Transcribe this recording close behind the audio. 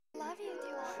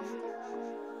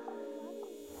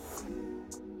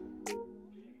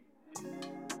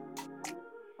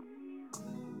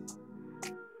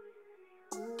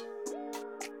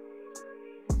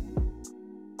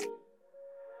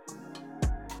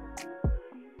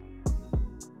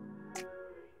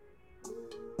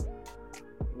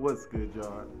What's good,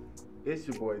 y'all? It's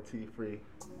your boy T Free,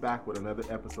 back with another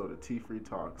episode of T Free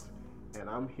Talks, and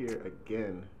I'm here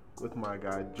again with my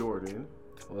guy Jordan.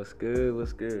 What's good?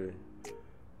 What's good?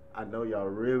 I know y'all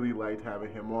really liked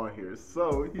having him on here,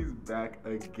 so he's back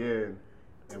again,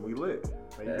 and we lit.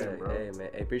 How you doing, bro? Hey, man.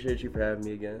 Hey, appreciate you for having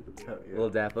me again. Hell yeah. A little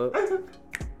dap up.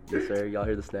 Yes, sir. Y'all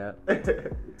hear the snap?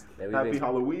 Happy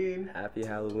Halloween. Happy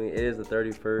Halloween. It is the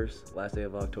 31st, last day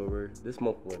of October. This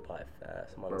month went by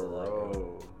fast. I'm not gonna lie,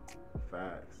 bro.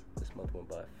 Facts. This month went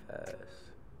by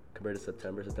fast. Compared to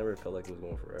September, September felt like it was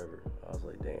going forever. I was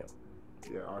like, damn.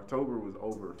 Yeah, October was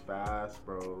over fast,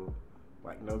 bro.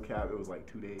 Like, no cap, it was like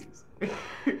 2 days.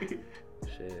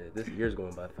 Shit, this year's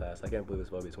going by fast. I can't believe it's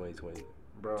about to be 2020.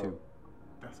 Bro,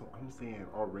 that's what I'm saying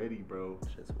already, bro.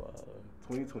 Shit's wild.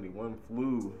 2021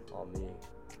 flew. On me.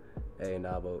 Hey,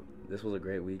 nah, but this was a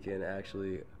great weekend,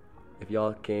 actually. If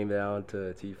y'all came down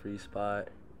to T-Free spot,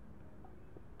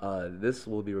 this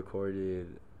will be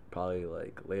recorded probably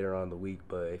like later on in the week,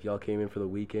 but if y'all came in for the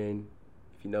weekend,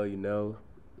 if you know, you know.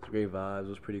 It was great vibes. It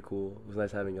was pretty cool. It was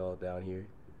nice having y'all down here.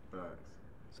 Nice.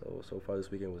 So far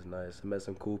this weekend was nice. I met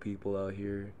some cool people out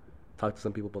here. Talked to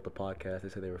some people about the podcast. They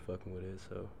said they were fucking with it,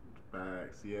 so.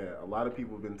 Facts, yeah. A lot of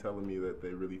people have been telling me that they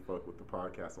really fuck with the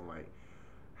podcast and like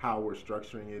how we're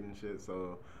structuring it and shit.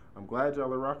 So I'm glad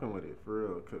y'all are rocking with it for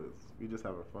real, cause we just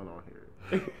having fun on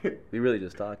here. We really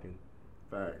just talking.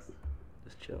 Facts.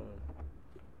 Just chilling.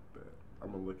 But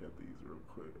I'm gonna look at these real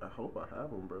quick. I hope I have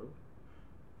them, bro.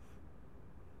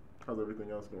 How's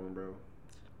everything else going, bro?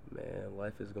 Man,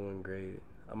 life is going great.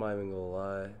 I'm not even gonna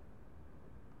lie.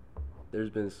 There's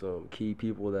been some key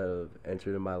people that have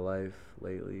entered in my life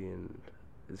lately, and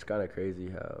it's kind of crazy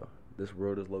how this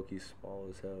world is low-key small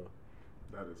as hell.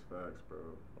 That is facts, bro.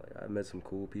 Like, I've met some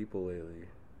cool people lately.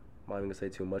 I'm not even gonna say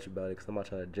too much about it because I'm not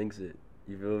trying to jinx it.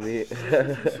 You feel me?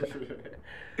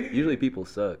 Usually people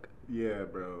suck. Yeah,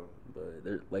 bro.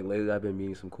 But like lately I've been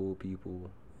meeting some cool people,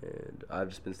 and I've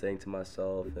just been staying to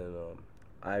myself, and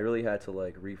I really had to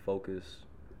like refocus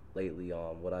lately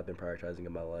on what I've been prioritizing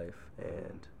in my life,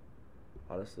 and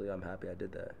honestly, I'm happy I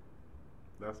did that.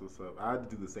 That's what's up. I had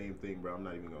to do the same thing, bro. I'm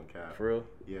not even gonna cap. For real?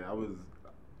 Yeah, I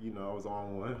was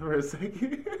on one for a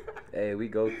second. Hey, we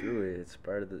go through it. It's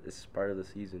part of the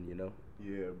season, you know.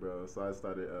 Yeah, bro. So I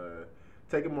started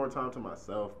taking more time to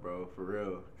myself, bro, for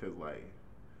real. Cause like,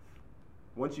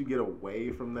 once you get away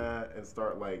from that and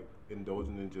start like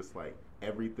indulging in just like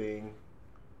everything,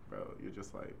 bro, you're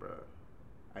just like, bro,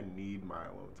 I need my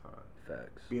alone time.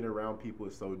 Facts. Being around people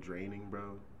is so draining,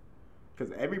 bro.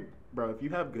 Cause if you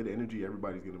have good energy,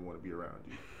 everybody's gonna want to be around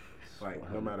you. Like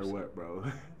 100%. No matter what, bro.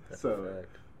 That's so a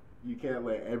fact. You can't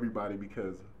let everybody,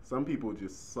 because some people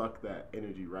just suck that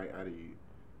energy right out of you.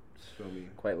 Feel me?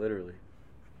 Quite literally.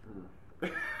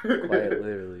 Quite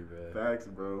literally, bro. Facts,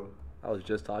 bro. I was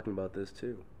just talking about this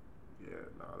too. Yeah,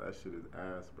 nah, that shit is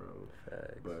ass, bro.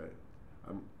 Facts. But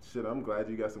I'm glad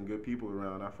you got some good people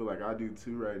around. I feel like I do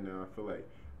too right now. I feel like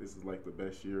this is like the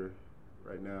best year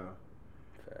right now.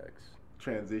 Facts.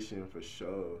 Transition for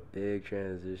sure. Big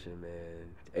transition,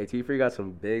 man. Hey, T-Free got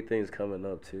some big things coming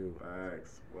up too.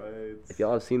 Facts. What? If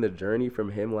y'all have seen the journey from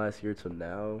him last year to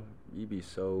now, you'd be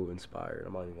so inspired.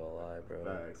 I'm not even gonna lie, bro.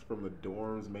 Facts. From the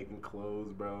dorms making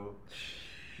clothes, bro.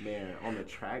 Man, on the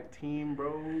track team,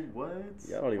 bro. What?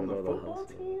 Yeah, I don't even know the football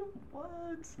hustle. team.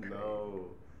 What? No.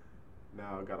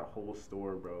 Now I got a whole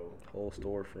store, bro. Whole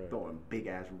storefront. Throwing big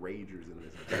ass ragers in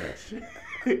this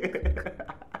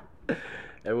bitch.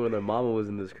 Everyone, their mama was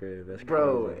in this crib. That's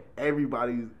bro, crazy.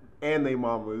 Everybody's and they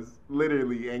mamas,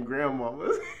 literally, and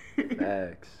grandmamas.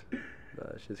 Facts.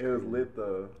 Nah, shit's it was crazy. lit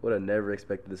though. Would have never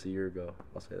expected this a year ago.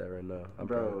 I'll say that right now.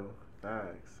 Bro,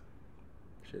 facts.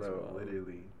 Shit's bro, wild.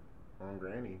 literally, on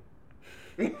granny.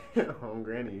 On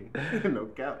granny. No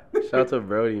cap. Shout out to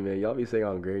Brody, man. Y'all be saying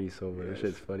on Granny so much. That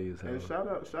shit's funny as hell. And shout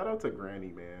out to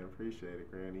Granny, man. Appreciate it,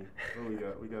 Granny. Oh,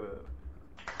 we got a.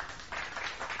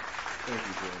 Thank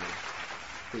you, Granny.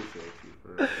 Appreciate you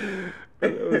for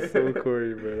that was so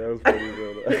corny, bro. That was funny,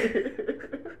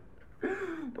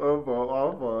 bro.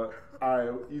 All fault.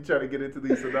 Alright, you trying to get into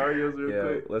these scenarios real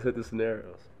quick? Let's hit the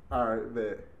scenarios. Alright,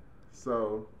 bet.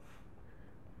 So,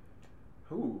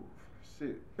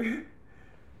 shit.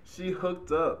 She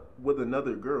hooked up with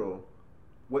another girl.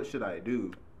 What should I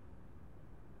do?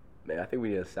 Man, I think we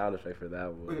need a sound effect for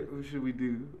that one. What should we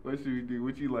do? What should we do?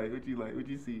 What you like? What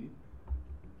you see?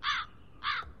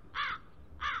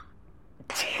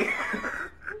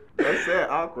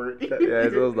 awkward. Yeah,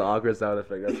 it was the awkward sound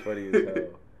effect. That's funny as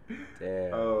hell.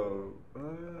 Damn. Oh,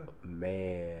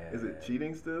 Man. is it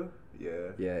cheating still?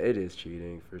 Yeah. Yeah, it is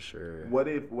cheating for sure. What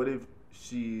if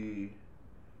she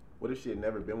had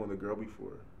never been with a girl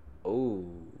before? Oh,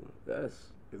 that's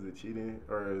Is it cheating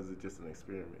or is it just an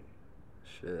experiment?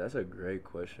 shit. That's a great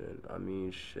question. I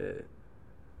mean, shit.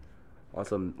 On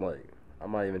some like,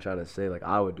 I'm not even trying to say like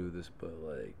I would do this, but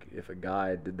like if a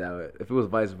guy did that, if it was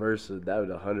vice versa, that would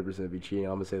 100% be cheating.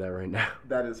 I'm gonna say that right now.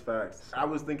 That is facts. I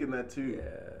was thinking that too.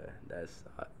 Yeah, that's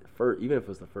for even if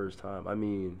it's the first time. I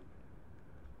mean,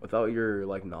 without your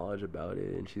like knowledge about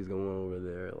it, and she's going over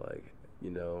there like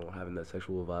having that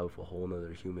sexual vibe with a whole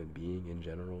nother human being in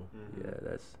general. Mhm. Yeah,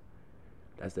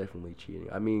 that's definitely cheating.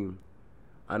 I mean,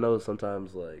 I know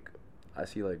sometimes like I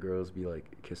see like girls be like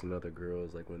kissing other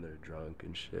girls like when they're drunk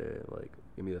and shit. Like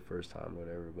give me the first time, or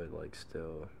whatever. But like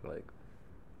still, like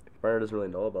if a partner doesn't really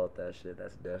know about that shit,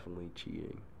 that's definitely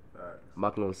cheating. Facts. I'm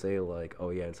not gonna say like,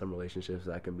 oh yeah, in some relationships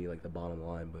that can be like the bottom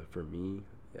line, but for me,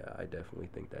 yeah, I definitely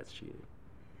think that's cheating.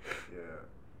 Yeah.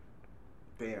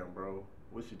 Damn, bro.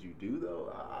 What should you do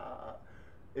though?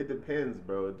 It depends,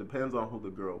 bro. It depends on who the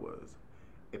girl was.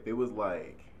 If it was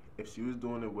like, if she was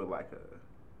doing it with like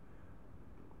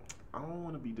I don't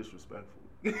want to be disrespectful,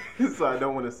 so I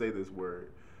don't want to say this word,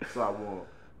 so I won't.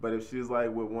 But if she's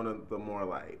like with one of the more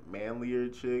like manlier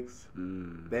chicks,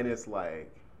 then it's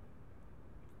like,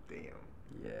 damn.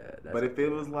 Yeah. But if it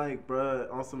was like,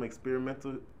 bruh, on some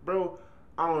experimental, bro,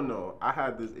 I don't know. I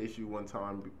had this issue one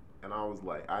time, and I was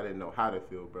like, I didn't know how to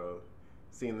feel, bro.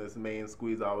 Seeing this main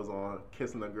squeeze I was on,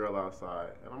 kissing a girl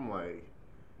outside, and I'm like,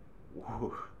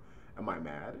 whoa, am I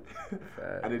mad?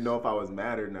 I didn't know if I was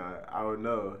mad or not. I don't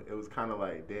know. It was kind of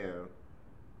like, damn.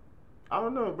 I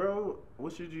don't know, bro.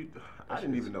 What should you? I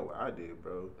didn't even know what I did,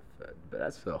 bro. But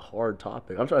that's a hard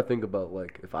topic. I'm trying to think about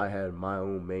like if I had my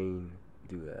own main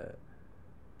do that.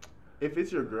 If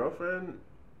it's your girlfriend,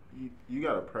 you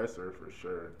gotta press her for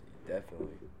sure. Definitely.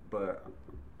 But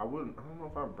I wouldn't. I don't know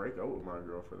if I'd break up with my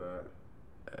girl for that.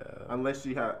 Unless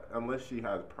she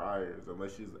has priors,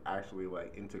 unless she's actually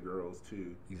like into girls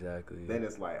too. Exactly. Then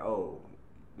it's like, oh,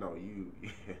 no,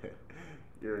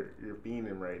 you're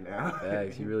fiending right now.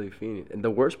 Facts, you really fiending. And the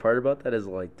worst part about that is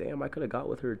like, damn, I could have got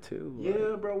with her too. Like,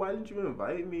 Yeah, bro. Why didn't you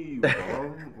invite me, you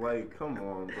bum? Like, come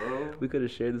on, bro. we could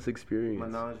have shared this experience.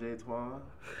 Menage a trois,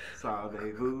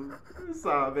 savez-vous,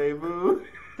 savez-vous.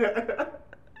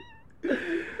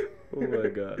 Oh my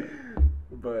god.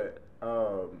 But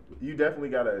you definitely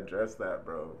gotta address that,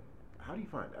 bro. How do you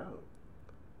find out?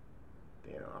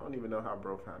 Damn, I don't even know how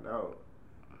bro found out.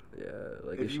 Yeah,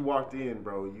 like If you walked in,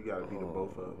 bro, you gotta beat them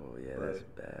both up. Oh yeah, But, that's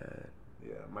bad.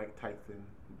 yeah, Mike Tyson,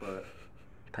 but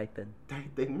Tyson.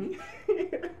 Tyson.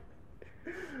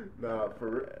 Nah,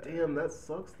 damn, that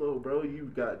sucks though, bro.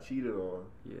 You got cheated on.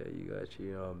 Yeah, you got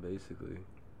cheated on basically.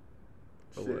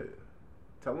 Oh, Shit. what?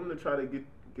 Tell him to try to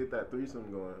get that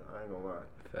threesome going. I ain't gonna lie.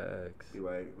 Facts. Be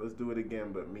like, let's do it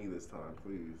again, but me this time,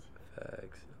 please.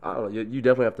 Facts. I don't know. You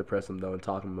definitely have to press him though and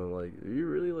talk to him like, are you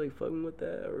really like fucking with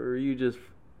that, or are you just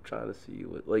trying to see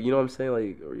what, like, you know what I'm saying?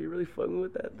 Like, are you really fucking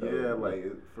with that though? Yeah, like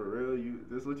for real,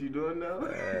 this what you doing now?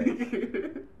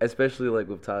 Especially like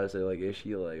with Tyler said, like, is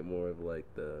she like more of like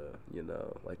the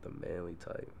like the manly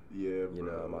type? Yeah, You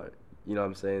bro. know, you know what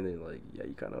I'm saying? Then like, yeah,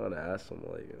 you kind of want to ask him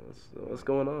like, what's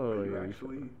going on? Are Like, you are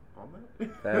actually on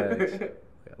that? Facts.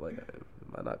 Like,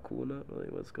 am I not cool enough?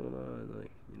 Like, what's going on?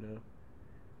 Like,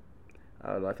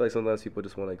 I don't know. I feel like sometimes people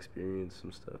just want to experience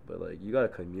some stuff, but like, you gotta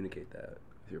communicate that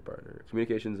with your partner.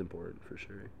 Communication is important for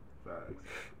sure. Facts.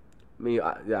 I mean,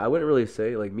 I wouldn't really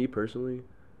say like me personally.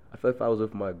 I feel like if I was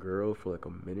with my girl for like a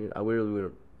minute, I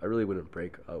really wouldn't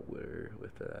break up with her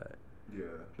with that. Yeah.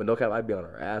 But no cap, I'd be on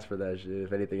her ass for that shit.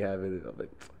 If anything happened, I'm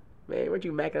like, man, weren't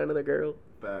you macking on another girl?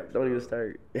 Facts. Don't bro. even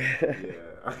start.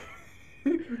 Yeah.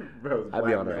 Bro, I'd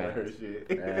be on her blackmailing ass.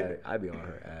 shit. I'd be on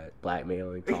her ass,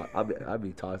 blackmailing. I'd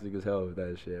be toxic as hell if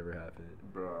that shit ever happened.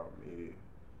 Bro, me.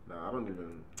 Nah, I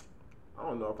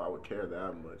don't know if I would care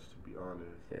that much, to be honest.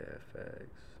 Yeah,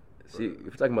 facts. See, if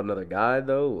you're talking about another guy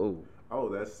though, Oh,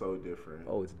 that's so different.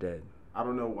 oh, it's dead. I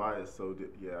don't know why it's so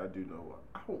yeah, I do know why.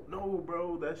 I don't know,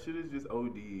 bro. That shit is just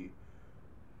OD.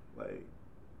 Like,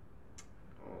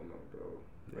 I don't know,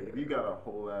 bro. Like, if you got a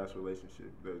whole ass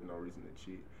relationship, there's no reason to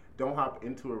cheat. Don't hop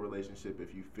into a relationship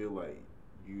if you feel like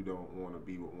you don't want to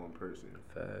be with one person.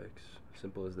 Facts.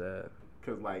 Simple as that.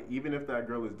 Cause like, even if that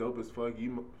girl is dope as fuck,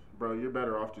 bro, you're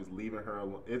better off just leaving her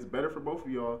alone. It's better for both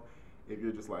of y'all if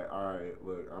you're just like, all right,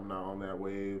 look, I'm not on that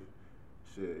wave.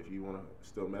 Shit, if you want to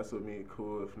still mess with me,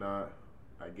 cool. If not,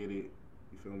 I get it.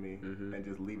 You feel me? Mhm. And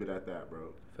just leave it at that, bro.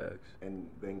 Facts. And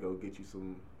then go get you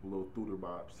some little Thuder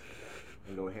bops.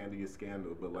 and go handle your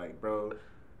scandal. But like, bro,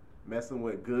 messing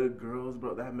with good girls,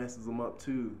 bro, that messes them up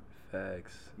too.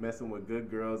 Facts. Messing with good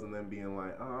girls and then being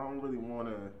like, oh, I don't really want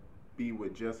to be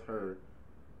with just her.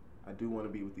 I do want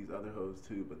to be with these other hoes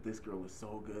too, but this girl is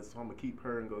so good, so I'm gonna keep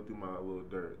her and go do my little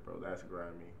dirt, bro. That's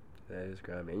grimy. That is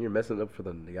grimy. And you're messing up for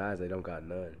the guys that don't got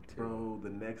none, too. Bro, the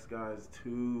next guys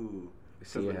too.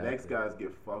 Because See the it next happen. guys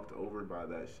get fucked over by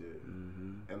that shit.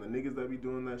 Mm-hmm. And the niggas that be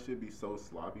doing that shit be so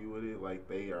sloppy with it, like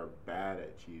they are bad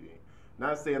at cheating.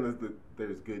 Not saying that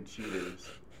there's good cheaters,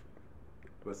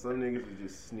 but some niggas are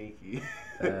just sneaky.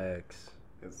 Facts.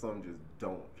 And some just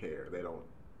don't care. They don't.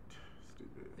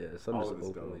 Stupid. Yeah, some All just of it's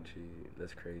openly dumb. cheat.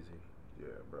 That's crazy. Yeah,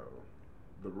 bro.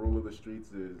 The rule of the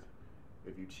streets is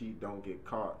if you cheat, don't get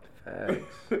caught.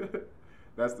 Facts.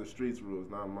 That's the streets rules,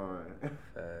 not mine.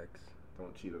 Facts.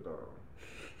 Don't cheat at all.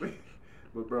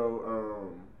 But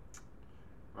bro,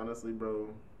 honestly, bro,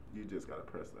 you just gotta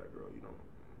press that girl.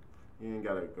 You ain't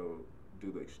gotta go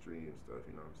do the extreme stuff.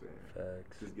 You know what I'm saying?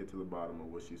 Facts. Just get to the bottom of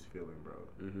what she's feeling, bro.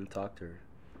 Mm-hmm. Talk to her.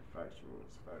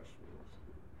 Factuals.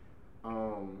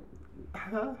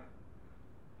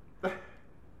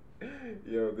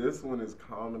 Yo, this one is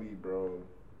comedy, bro.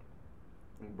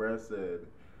 Bruh said,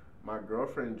 my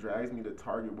girlfriend drags me to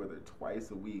Target with her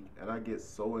twice a week, and I get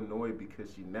so annoyed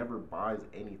because she never buys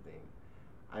anything.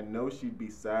 I know she'd be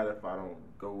sad if I don't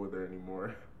go with her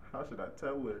anymore. How should I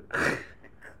tell her?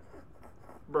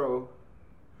 Bro.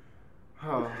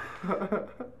 Huh.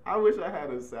 I wish I had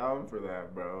a sound for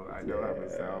that, bro. I don't have a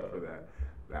sound for that.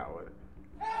 That one.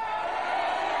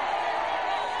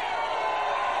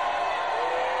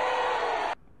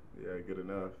 Yeah, good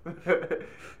enough.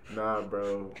 Nah,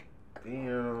 bro.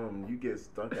 Damn, you get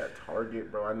stuck at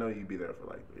Target, bro. I know you'd be there for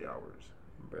like 3 hours.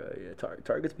 Bro, yeah,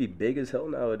 Targets be big as hell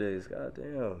nowadays. God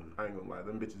damn. I ain't gonna lie,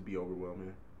 them bitches be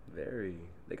overwhelming. Very.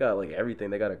 They got like everything.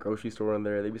 They got a grocery store in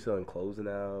there. They be selling clothes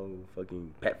now,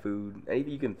 fucking pet food,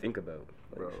 anything you can think about.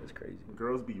 Like, Bro, it's crazy.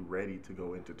 Girls be ready to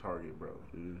go into Target, bro.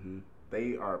 Mm-hmm.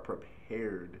 They are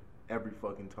prepared every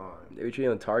fucking time. They be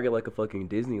treating Target like a fucking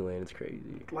Disneyland. It's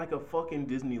crazy. Like a fucking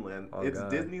Disneyland. Oh, It's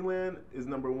God. Disneyland is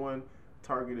number one.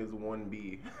 Target is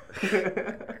 1B.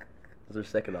 That's their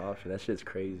second option. That shit's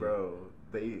crazy. Bro, no.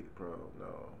 They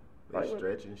Right.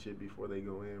 stretch and shit before they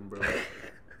go in, bro.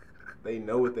 They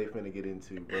know what they finna get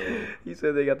into, bro. He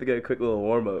said they got to get a quick little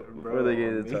warm up before Bro, they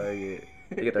get into me. Target.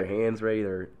 They get their hands ready,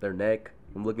 their neck.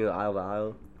 I'm looking at aisle to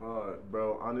aisle.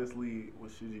 Bro, honestly,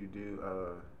 what should you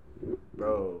do?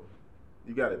 Bro,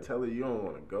 you gotta tell her you don't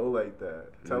want to go like that.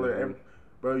 Tell her,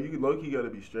 bro, you low-key gotta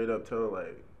be straight up. Tell her,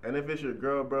 like, and if it's your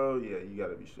girl, bro, yeah, you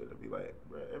gotta be straight up. Be like,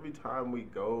 bro, every time we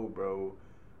go, bro,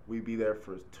 we be there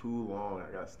for too long.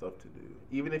 I got stuff to do.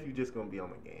 Even if you just gonna be on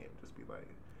the game, just be like,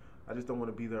 I just don't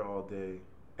want to be there all day.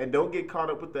 And don't get caught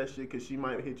up with that shit, because she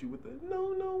might hit you with the,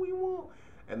 no, we won't.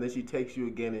 And then she takes you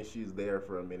again and she's there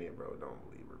for a minute, bro. Don't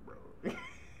leave her, bro.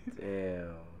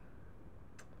 Damn.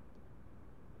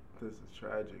 This is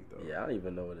tragic, though. Yeah, I don't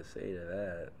even know what to say to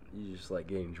that. You just like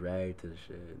getting dragged to the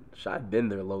shit. I've been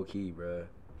there low key, bro.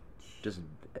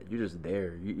 You're just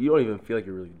there. You don't even feel like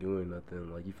you're really doing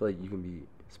nothing. Like you feel like you can be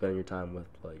spending your time with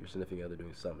like your significant other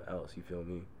doing something else. You feel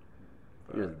me?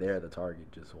 You're just there at the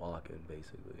Target, just walking,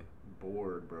 basically.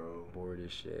 Bored, bro. Bored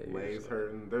as shit. You're Legs just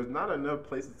hurting. There's not enough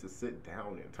places to sit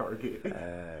down in Target.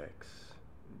 Facts.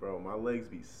 Bro, my legs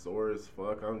be sore as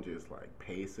fuck. I'm just like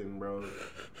pacing, bro.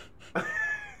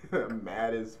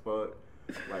 Mad as fuck.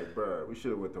 Like, bro, we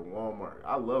should have went to Walmart.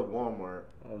 I love Walmart.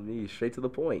 On me, straight to the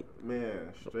point.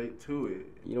 Man, straight to it.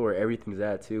 You know where everything's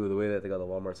at too. The way that they got the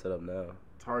Walmart set up now.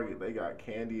 Target, they got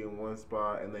candy in one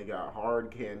spot and they got hard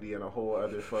candy in a whole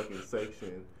other fucking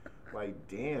section. Like,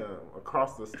 damn,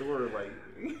 across the store, like,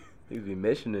 They be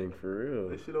missioning for real.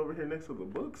 this shit over here next to the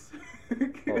books.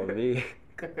 On me.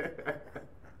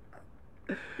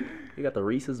 You got the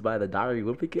Reese's by the Diary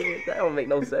Wimpy Kid? That don't make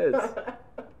no sense.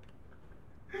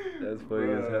 That's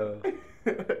funny as hell.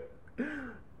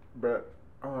 Bruh,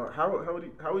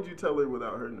 how would you tell her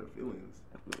without hurting her feelings?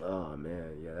 Oh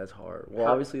man, yeah, that's hard. Well,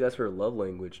 How- obviously that's her love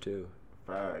language too.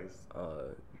 Facts.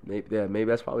 Maybe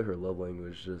that's probably her love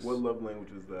language. Just What love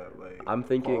language is that? Like, I'm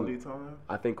thinking- quality time?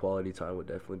 I think quality time would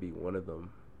definitely be one of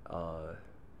them.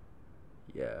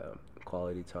 Yeah,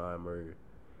 quality time or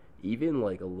even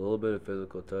like a little bit of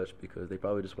physical touch because they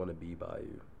probably just want to be by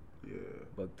you. Yeah.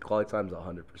 But quality time's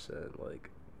 100%. Like,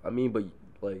 I mean, but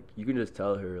like you can just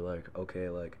tell her like, okay,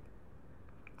 like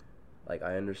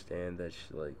I understand that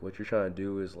like what you're trying to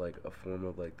do is like a form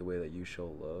of like the way that you show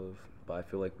love, but I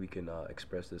feel like we can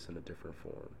express this in a different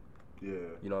form. Yeah.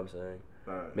 You know what I'm saying?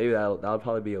 Facts. Maybe that'll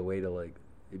probably be a way to like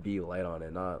it be light on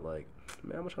it, not like,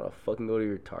 man, I'm trying to fucking go to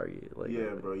your Target. Like,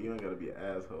 Yeah, bro, you ain't gotta be an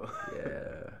asshole.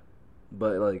 yeah.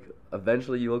 But like,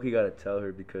 eventually you look, you gotta tell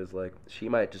her because like she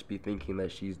might just be thinking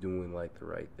that she's doing like the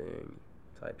right thing,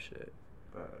 type shit.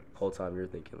 Facts. Whole time you're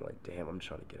thinking like, damn, I'm just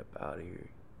trying to get up out of here.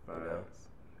 Facts.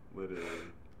 You know? Literally.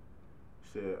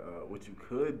 Shit, what you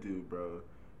could do, bro,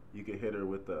 you could hit her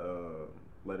with the,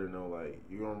 let her know, like,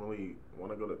 you don't really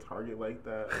want to go to Target like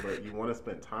that, but you want to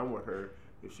spend time with her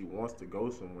if she wants to go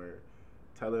somewhere.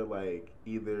 Tell her, like,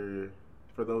 either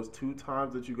for those 2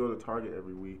 times that you go to Target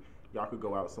every week, y'all could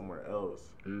go out somewhere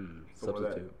else.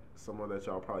 Substitute. Somewhere that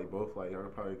y'all probably both like. Y'all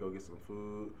could probably go get some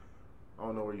food. I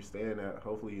don't know where you're staying at.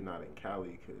 Hopefully you're not in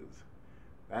Cali because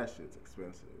that shit's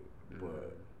expensive.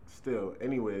 But still,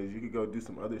 anyways, you could go do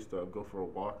some other stuff. Go for a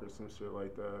walk or some shit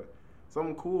like that.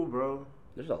 Something cool, bro.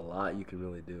 There's a lot you can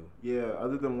really do. Yeah,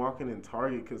 other than walking in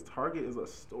Target, because Target is a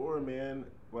store, man.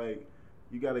 Like,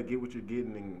 you got to get what you're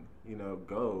getting and, you know,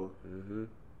 go. Mm-hmm.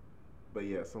 But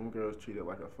yeah, some girls treat it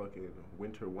like a fucking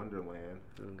winter wonderland.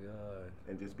 Oh, God.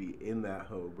 And just be in that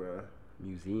hoe, bruh.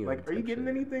 Museum. Like, are you getting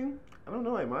shit. anything? I don't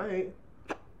know, I might.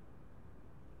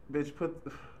 Bitch, put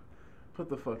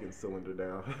the fucking cylinder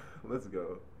down. Let's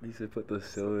go. You should put the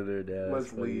cylinder down. Let's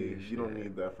It's funny leave. as You don't shit.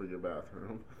 need that for your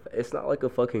bathroom. It's not like a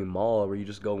fucking mall where you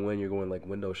just go in, you're going like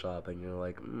window shopping. You're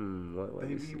like, let They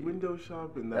me be see. window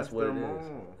shopping. That's what their it is.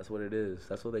 mall. That's what it is.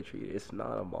 That's what they treat it. It's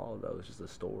not a mall though. It's just a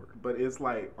store. But it's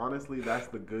like, honestly, that's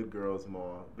the good girls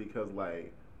mall because,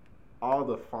 like, all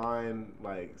the fine,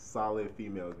 like, solid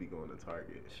females be going to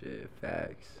Target. Shit,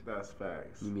 facts. That's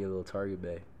facts. Give me a little Target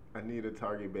bay. I need a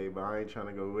Target babe, but I ain't trying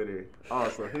to go with her. Oh,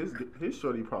 so his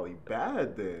shorty probably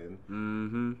bad then.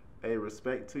 Mm-hmm. Hey,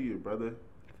 respect to you, brother.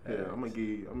 Yeah, I'm gonna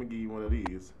give you one of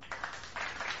these.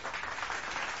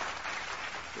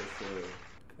 Yes, sir.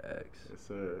 Facts. Yes,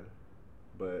 sir.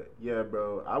 But yeah,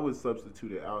 bro, I would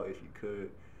substitute it out if you could.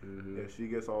 Mm-hmm. If she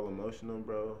gets all emotional,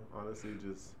 bro, honestly,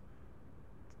 just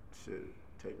shit,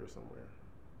 take her somewhere.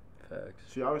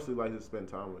 Facts. She obviously likes to spend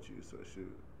time with you, so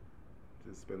shoot.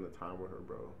 Just spend the time with her,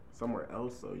 bro. Somewhere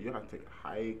else, though. You have to take a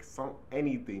hike,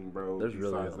 anything, bro. There's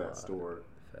really besides a that lot. store.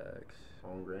 Facts.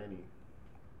 On Granny.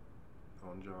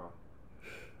 On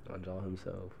Jaw. On Jaw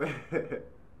himself.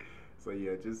 So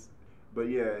yeah, but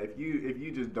yeah, if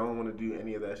you just don't want to do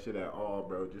any of that shit at all,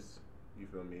 bro, just, you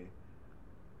feel me?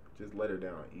 Just let her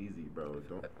down easy, bro.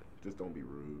 Don't be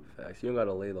rude. Facts. You don't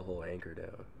gotta lay the whole anchor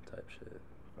down type shit.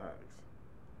 Facts.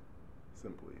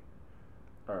 Simply.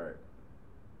 All right.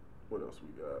 What else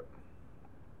we got?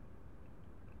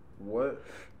 What?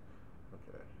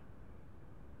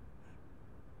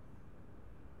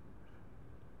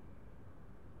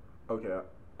 Okay,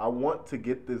 I want to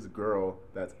get this girl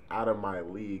that's out of my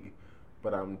league,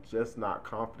 but I'm just not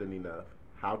confident enough.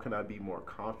 How can I be more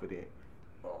confident?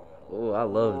 Oh, I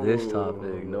love this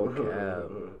topic. No cap.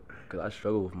 Cause I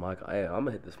struggle with my. Hey, I'm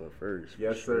gonna hit this one first. for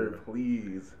Yes, sure. sir,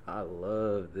 please. I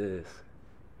love this.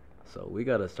 So we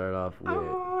gotta start off with.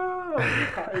 I'm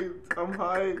hyped. I'm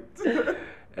hyped.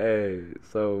 Hey,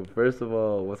 so first of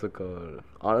all, what's it called?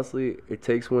 Honestly, it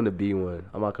takes one to be one.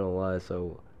 I'm not gonna lie.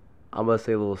 So I'm gonna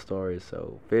say a little story.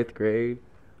 So 5th grade.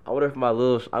 I wonder if my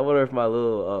little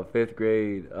 5th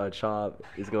grade chop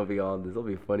is gonna be on this. It'll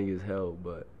be funny as hell.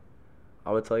 But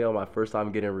I'm gonna tell y'all my first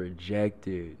time getting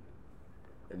rejected,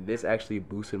 and this actually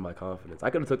boosted my confidence. I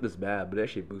could have took this bad, but it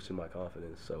actually boosted my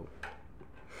confidence.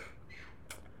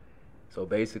 So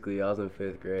basically, I was in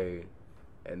 5th grade,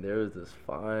 and there was this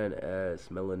fine ass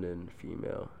melanin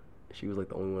female. She was like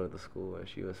the only one at the school, and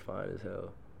she was fine as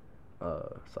hell.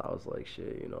 So I was like,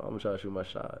 shit, I'm gonna try to shoot my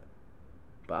shot.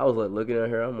 But I was like looking at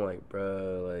her, I'm like,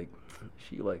 bruh, like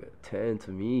she like a 10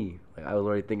 to me. Like I was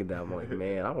already thinking that. I'm like,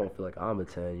 man, I don't feel like I'm a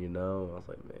 10, I was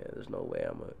like, man, there's no way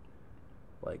I'm gonna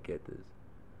like get this.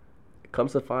 It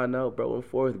comes to find out, bro, in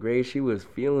 4th grade she was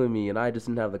feeling me, and I just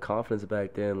didn't have the confidence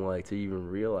back then, like to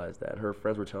even realize that. Her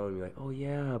friends were telling me like, oh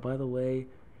yeah, by the way,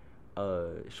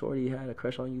 Shorty had a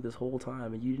crush on you this whole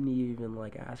time, and you didn't even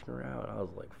like ask her out. I was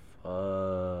like,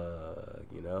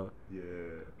 fuck, Yeah.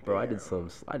 Bro, I did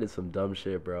some dumb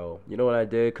shit, bro. You know what I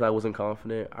did? Cause I wasn't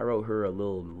confident. I wrote her a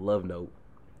little love note,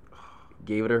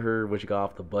 gave it to her when she got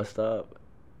off the bus stop.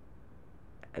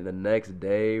 And the next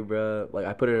day, bro, like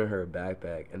I put it in her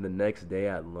backpack. And the next day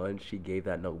at lunch, she gave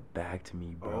that note back to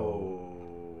me, bro.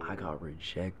 Oh. I got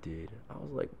rejected. I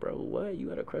was like, bro, what? You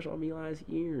had a crush on me last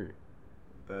year.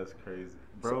 That's crazy,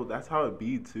 bro. That's how it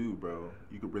be too, bro.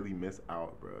 You could really miss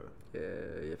out, bro.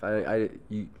 Yeah,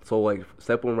 so like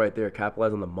step 1 right there,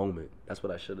 capitalize on the moment. That's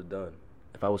what I should have done.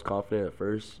 If I was confident at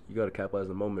first, you gotta capitalize on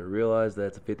the moment. Realize that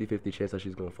it's a 50-50 chance that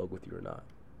she's gonna fuck with you or not.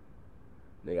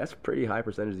 Nigga, that's a pretty high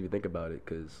percentage if you think about it,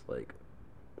 cause like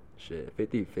shit,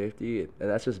 50-50, and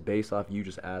that's just based off you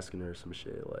just asking her some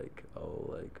shit, like,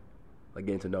 oh, like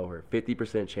getting to know her.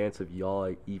 50% chance of y'all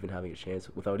like, even having a chance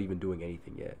without even doing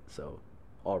anything yet. So,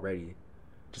 already,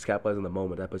 just capitalizing the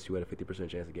moment, that puts you at a 50%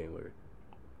 chance of getting with her.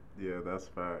 Yeah, that's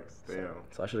facts. Damn.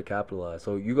 So I should have capitalized.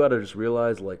 So you gotta just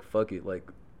realize, like, fuck it, like,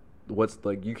 what's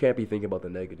like you can't be thinking about the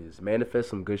negatives. Manifest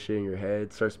some good shit in your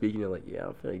head. Start speaking it like, yeah,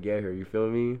 I'm finna get her. You feel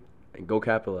me? And go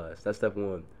capitalize. That's step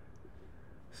one.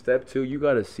 Step two, you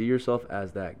gotta see yourself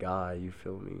as that guy. You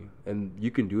feel me? And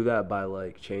you can do that by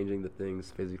like changing the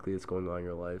things physically that's going on in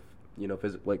your life. You know,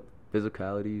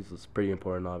 physicalities is pretty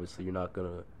important. Obviously, you're not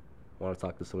gonna want to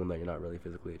talk to someone that you're not really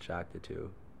physically attracted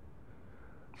to.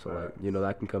 So like, you know,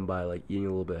 that can come by like eating a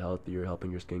little bit healthier,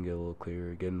 helping your skin get a little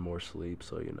clearer, getting more sleep,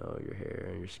 so you know your hair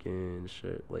and your skin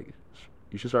shit. Like,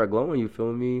 you should start glowing. You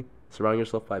feel me? Surround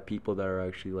yourself by people that are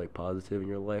actually like positive in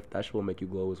your life. That shit will make you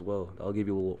glow as well. That'll give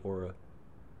you a little aura.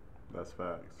 That's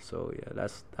facts. So yeah,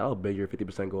 that'll bring your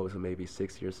 50% goal to maybe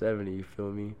 60 or 70. You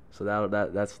feel me? So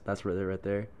that's right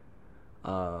there.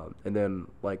 And then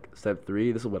like step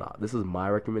three, this is my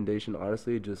recommendation.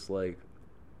 Honestly, just like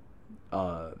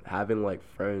having like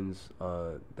friends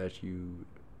that you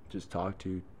just talk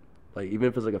to, like even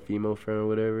if it's like a female friend or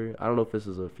whatever. I don't know if this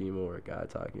is a female or a guy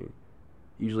talking.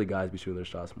 Usually guys be shooting their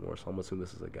shots more, so I'm assuming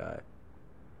this is a guy.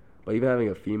 But even having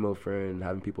a female friend,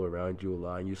 having people around you a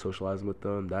lot, and you socializing with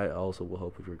them, that also will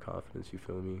help with your confidence. You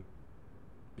feel me?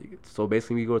 So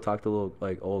basically, you go talk to a little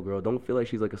like old girl. Don't feel like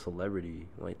she's like a celebrity.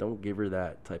 Like, don't give her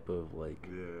that type of like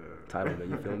title. That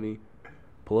you feel me?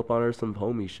 Pull up on her some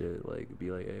homie shit. Like,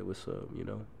 be like, hey, what's up? You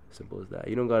know, simple as that.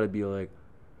 You don't gotta be like,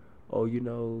 oh, you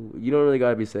know, you don't really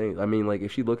gotta be saying. I mean, like,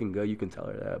 if she's looking good, you can tell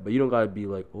her that. But you don't gotta be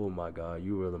like, oh my god,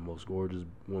 you are the most gorgeous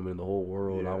woman in the whole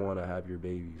world. I want to have your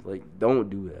babies. Like, don't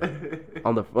do that.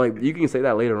 On the like, you can say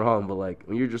that later on, but like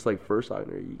when you're just like first talking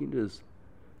to her, you can just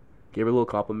give her a little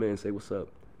compliment and say what's up.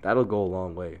 That'll go a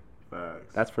long way.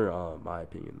 Facts. That's for my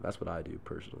opinion. That's what I do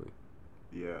personally.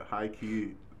 Yeah, high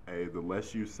key. Hey, the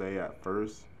less you say at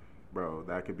first, bro,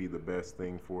 that could be the best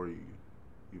thing for you.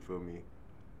 You feel me?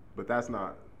 But that's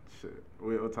not shit.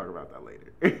 We'll talk about that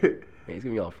later. Man, he's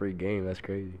giving y'all a free game. That's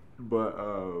crazy. But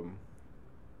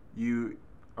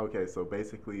okay. So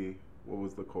basically, what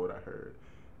was the quote I heard?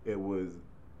 It was,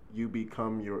 you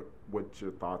become what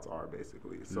your thoughts are,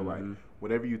 basically. So like,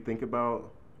 whatever you think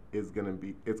about it's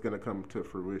gonna come to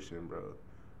fruition, bro.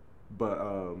 But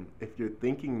if you're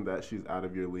thinking that she's out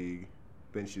of your league,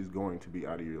 then she's going to be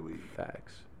out of your league.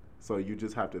 Facts. So you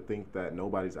just have to think that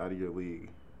nobody's out of your league.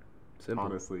 Simple.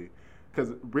 Honestly.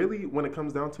 Because really, when it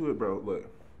comes down to it, bro, look,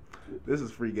 this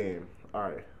is free game. All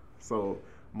right. So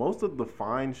most of the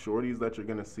fine shorties that you're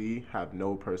going to see have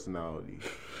no personality.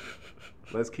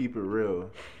 Let's keep it real.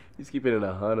 He's keeping it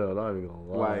 100. I'm not even going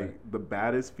to lie. Like, the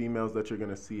baddest females that you're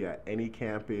going to see at any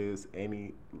campus,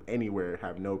 anywhere,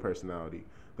 have no personality.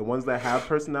 The ones that have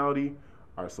personality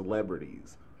are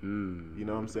celebrities. You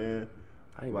know what I'm saying?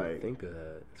 I didn't even think of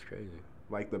that. It's crazy.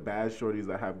 Like, the bad shorties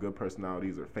that have good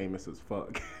personalities are famous as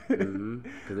fuck. Because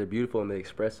they're beautiful and they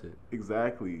express it.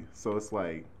 Exactly. So it's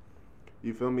like,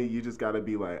 you feel me? You just got to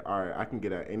be like, all right, I can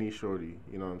get at any shorty.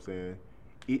 You know what I'm saying?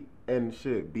 And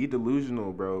shit, be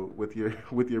delusional, bro, with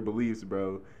your beliefs,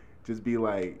 bro. Just be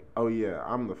like, oh yeah,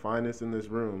 I'm the finest in this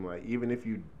room. Like, even if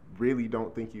you really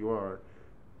don't think you are,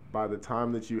 by the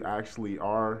time that you actually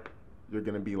are, you're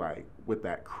gonna be like with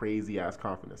that crazy ass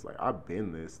confidence. Like, I've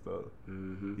been this though.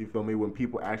 You feel me? When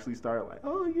people actually start like,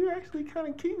 oh, you're actually kind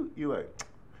of cute. You like,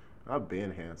 I've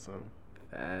been handsome.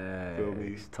 Feel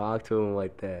me? Talk to him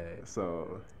like that.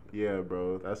 So yeah,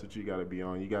 bro, that's what you gotta be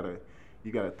on. You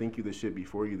gotta think you the shit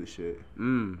before you the shit.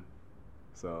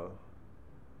 So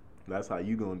that's how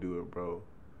you gonna do it, bro.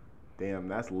 Damn,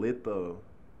 that's lit though.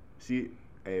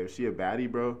 If she a baddie,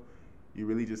 bro, you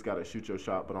really just gotta shoot your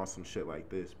shot, but on some shit like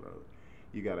this, bro.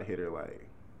 You gotta hit her like,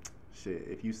 shit.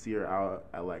 If you see her out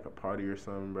at like a party or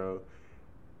something, bro,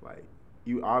 like,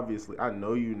 you obviously, I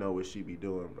know you know what she be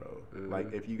doing, bro.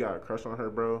 Like, if you got a crush on her,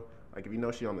 bro, like if you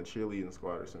know she on the cheerleading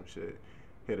squad or some shit,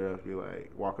 hit her up, be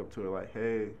like, walk up to her like,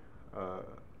 hey,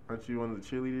 aren't you one of the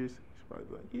cheerleaders? She'll probably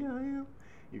be like, yeah, I am.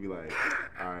 You'd be like,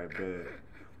 all right, bet.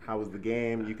 How was the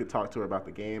game? You could talk to her about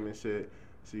the game and shit.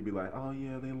 She'd be like, oh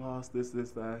yeah, they lost this,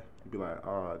 that. You'd be like,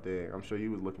 oh dang, I'm sure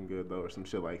you was looking good though, or some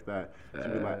shit like that.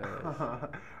 She'd be like,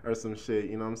 or some shit,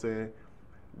 you know what I'm saying?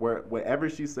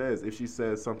 Whatever she says, if she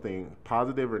says something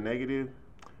positive or negative,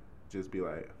 just be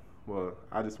like, well,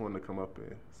 I just wanted to come up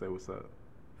and say what's up.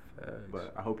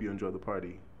 But I hope you enjoy the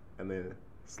party. And then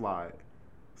slide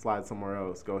somewhere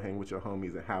else, go hang with your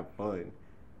homies and have fun.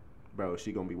 Bro,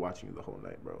 she gonna be watching you the whole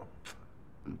night, bro.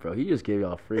 Bro, he just gave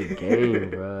y'all free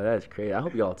game, bro. That's crazy. I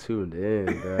hope y'all tuned in,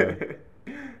 bro.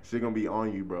 She gonna be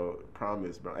on you, bro.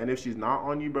 Promise, bro. And if she's not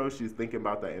on you, bro, she's thinking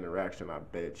about that interaction. I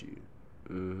bet you.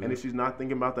 Mm-hmm. And if she's not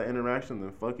thinking about that interaction,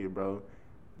 then fuck it, bro.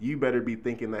 You better be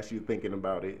thinking that she's thinking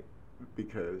about it,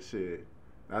 because shit,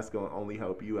 that's gonna only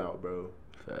help you out, bro.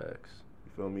 Facts.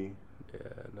 You feel me? Yeah,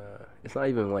 nah. It's not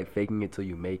even like faking it till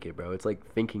you make it, bro. It's like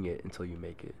thinking it until you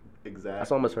make it. Exactly. That's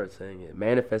why I'm gonna start saying it.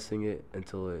 Manifesting it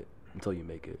until you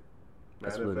make it.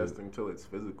 That's Manifesting until it's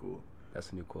physical.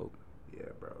 That's a new quote. Yeah,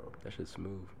 bro. That shit's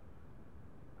smooth.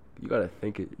 You gotta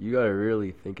think it. You gotta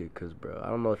really think it, cause, bro, I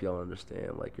don't know if y'all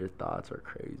understand. Like, your thoughts are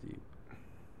crazy.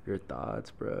 Your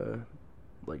thoughts, bro.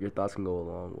 Like, your thoughts can go a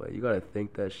long way. You gotta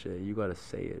think that shit. You gotta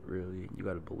say it, really. You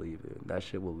gotta believe it. That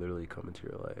shit will literally come into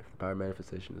your life. The power of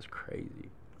manifestation is crazy.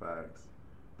 Facts.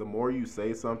 The more you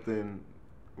say something,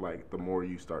 like, the more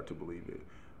you start to believe it.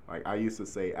 Like, I used to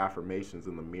say affirmations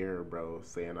in the mirror, bro,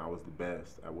 saying I was the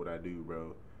best at what I do,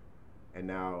 bro. And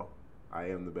now I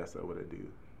am the best at what I do.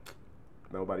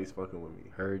 Nobody's fucking with me.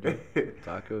 Heard you.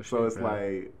 Taco So shit,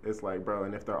 bro. it's like, bro,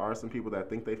 and if there are some people that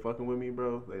think they fucking with me,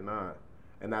 bro, they not.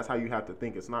 And that's how you have to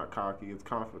think. It's not cocky, it's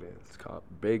confidence. It's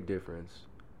big difference.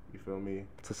 You feel me?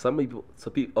 So some people,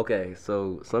 okay,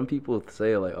 so some people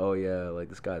say like, oh yeah, like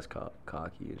this guy's cocky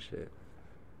and shit.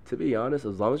 To be honest,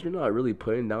 as long as you're not really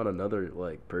putting down another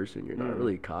like person, you're not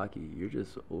really cocky. You're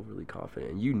just overly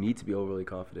confident, and you need to be overly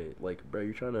confident. Like, bro,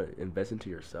 you're trying to invest into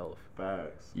yourself.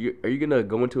 Facts. Are you gonna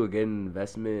go into a good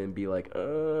investment and be like, I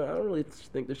don't really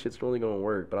think this shit's really gonna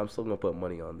work, but I'm still gonna put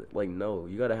money on it? Like, no,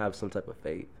 you gotta have some type of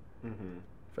faith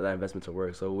for that investment to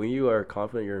work. So when you are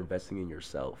confident, you're investing in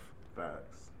yourself.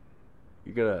 Facts.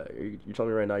 You're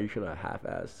telling me right now you're gonna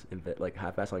half-ass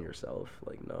on yourself.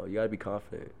 Like, no, you gotta be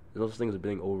confident. There's no such thing as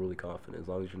being overly confident, as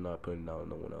long as you're not putting down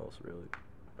no one else, really.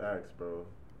 Facts, bro.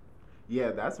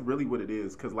 Yeah, that's really what it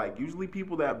is. Cause like usually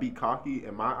people that be cocky,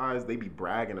 in my eyes, they be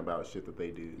bragging about shit that they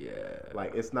do. Yeah.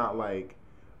 Like, it's not like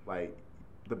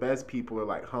the best people are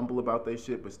like humble about their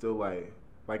shit, but still like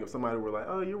if somebody were like,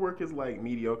 oh, your work is like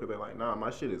mediocre, they're like, nah,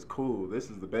 my shit is cool. This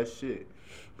is the best shit.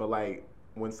 But like,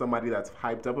 when somebody that's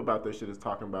hyped up about their shit is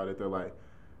talking about it, they're like,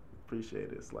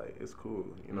 appreciate it. It's like, it's cool.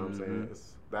 You know what I'm saying?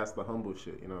 That's the humble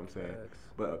shit. You know what I'm saying? Facts.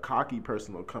 But a cocky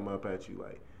person will come up at you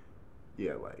like,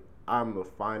 yeah, like, I'm the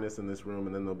finest in this room.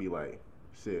 And then they'll be like,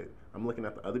 shit, I'm looking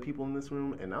at the other people in this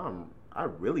room, and now I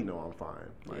really know I'm fine.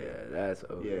 Like, yeah, that's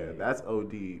OD. Yeah, that's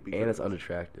OD. And it's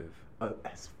unattractive.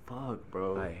 As fuck,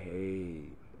 bro. I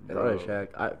hate. It's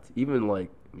unattractive. Even like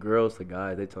girls to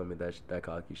guys, they tell me that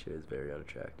cocky shit is very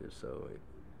unattractive. So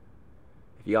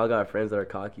if y'all got friends that are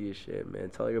cocky as shit, man,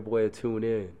 tell your boy to tune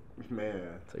in. Man.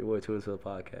 Tell your boy to tune into the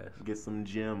podcast. Get some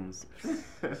gems.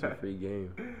 Some free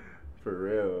game. For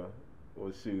real.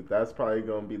 Well, shoot, that's probably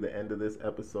going to be the end of this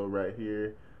episode right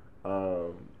here.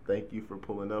 Thank you for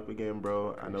pulling up again, bro.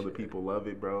 Appreciate I know the people love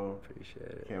it, bro. Appreciate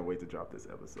it. Can't wait to drop this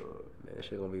episode. Man, this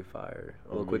shit gonna be fire.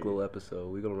 Quick little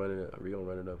episode. We gonna run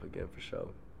it up again for sure.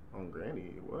 On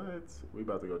Granny, what? We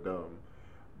about to go dumb.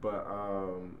 But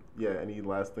yeah. Any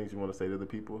last things you want to say to the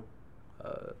people?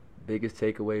 Biggest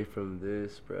takeaway from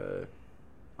this, bruh.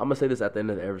 I'm gonna say this at the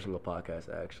end of every single podcast,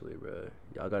 actually, bruh.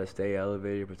 Y'all gotta stay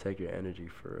elevated, protect your energy,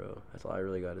 for real. That's all I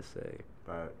really gotta say.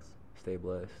 Facts. Stay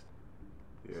blessed.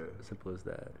 Yeah. Simple as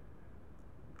that.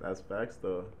 That's facts,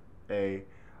 though. Hey,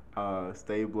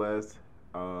 stay blessed.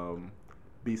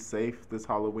 Be safe this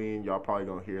Halloween. Y'all probably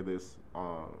gonna hear this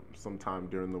sometime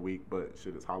during the week, but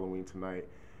shit, it's Halloween tonight.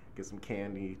 Get some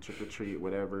candy, trick or treat,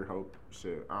 whatever. Hope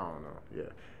shit. I don't know. Yeah.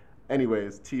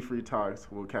 Anyways, T Free Talks.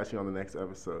 We'll catch you on the next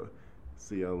episode.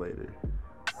 See y'all later.